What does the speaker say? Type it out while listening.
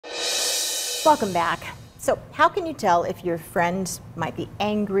Welcome back. So how can you tell if your friend might be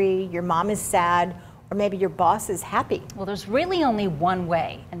angry, your mom is sad, or maybe your boss is happy? Well, there's really only one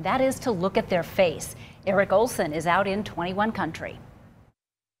way, and that is to look at their face. Eric Olson is out in 21 Country.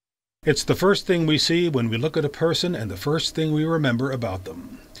 It's the first thing we see when we look at a person and the first thing we remember about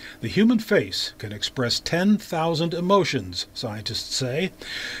them. The human face can express 10,000 emotions, scientists say,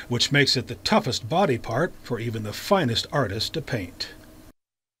 which makes it the toughest body part for even the finest artist to paint.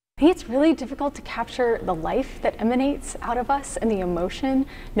 I think it's really difficult to capture the life that emanates out of us and the emotion.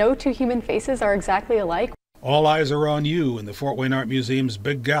 No two human faces are exactly alike. All eyes are on you in the Fort Wayne Art Museum's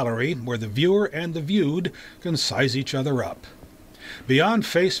big gallery, where the viewer and the viewed can size each other up. Beyond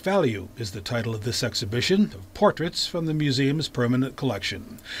Face Value is the title of this exhibition of portraits from the museum's permanent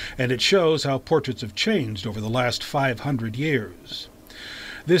collection, and it shows how portraits have changed over the last 500 years.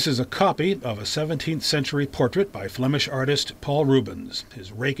 This is a copy of a 17th century portrait by Flemish artist Paul Rubens.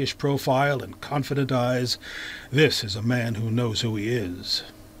 His rakish profile and confident eyes. This is a man who knows who he is.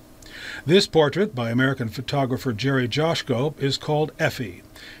 This portrait by American photographer Jerry Joshko is called Effie,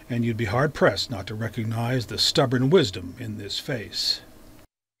 and you'd be hard-pressed not to recognize the stubborn wisdom in this face.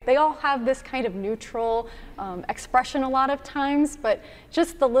 They all have this kind of neutral expression a lot of times, but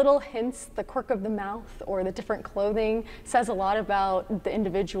just the little hints, the quirk of the mouth or the different clothing says a lot about the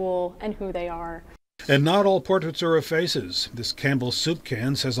individual and who they are. And not all portraits are of faces. This Campbell's soup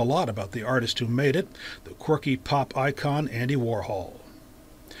can says a lot about the artist who made it, the quirky pop icon Andy Warhol.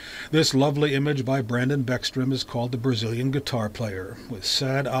 This lovely image by Brandon Beckstrom is called The Brazilian Guitar Player. With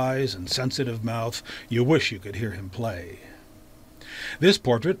sad eyes and sensitive mouth, you wish you could hear him play. This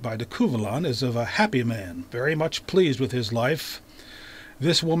portrait by de Couvalon is of a happy man, very much pleased with his life.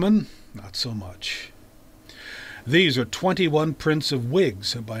 This woman, not so much. These are 21 prints of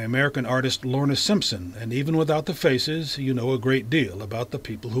wigs by American artist Lorna Simpson, and even without the faces, you know a great deal about the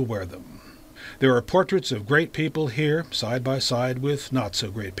people who wear them. There are portraits of great people here, side by side with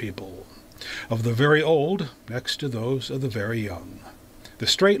not-so-great people. Of the very old, next to those of the very young. The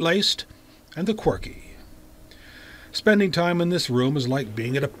straight-laced and the quirky. Spending time in this room is like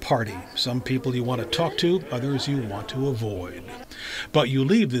being at a party. Some people you want to talk to, others you want to avoid. But you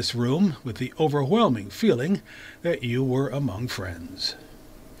leave this room with the overwhelming feeling that you were among friends.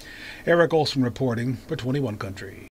 Eric Olson reporting for 21 Country.